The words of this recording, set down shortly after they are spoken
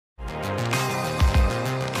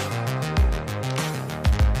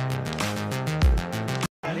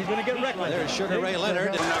There's Sugar Ray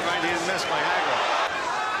Leonard. And that right hand miss by Hagler.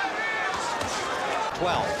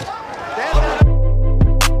 12.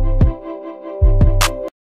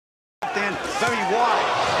 Dan, very wide.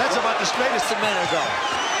 That's about the straightest a minute ago.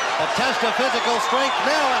 A test of physical strength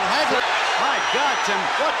now, and Hagler. My God, Tim,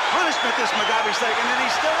 what punishment this Mugabi's taking, and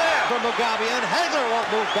he's still there. From Mugabi, and Hagler won't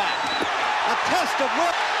move back. A test of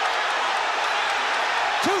will.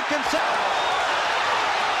 Two consecutive.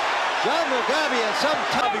 John Mugabi has some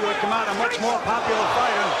time. He would come out a much more popular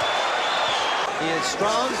fighter. He is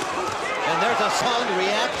strong, and there's a song to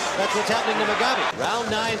react. That's what's happening to Mugabi. Round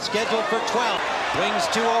 9 scheduled for 12. Wings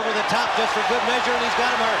 2 over the top just for good measure, and he's got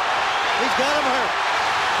him hurt. He's got him hurt.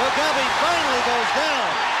 Mugabi finally goes down.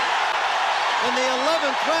 In the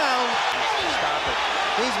 11th round, Stop it.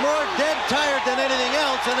 he's more dead tired than anything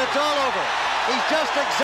else, and it's all over. He's just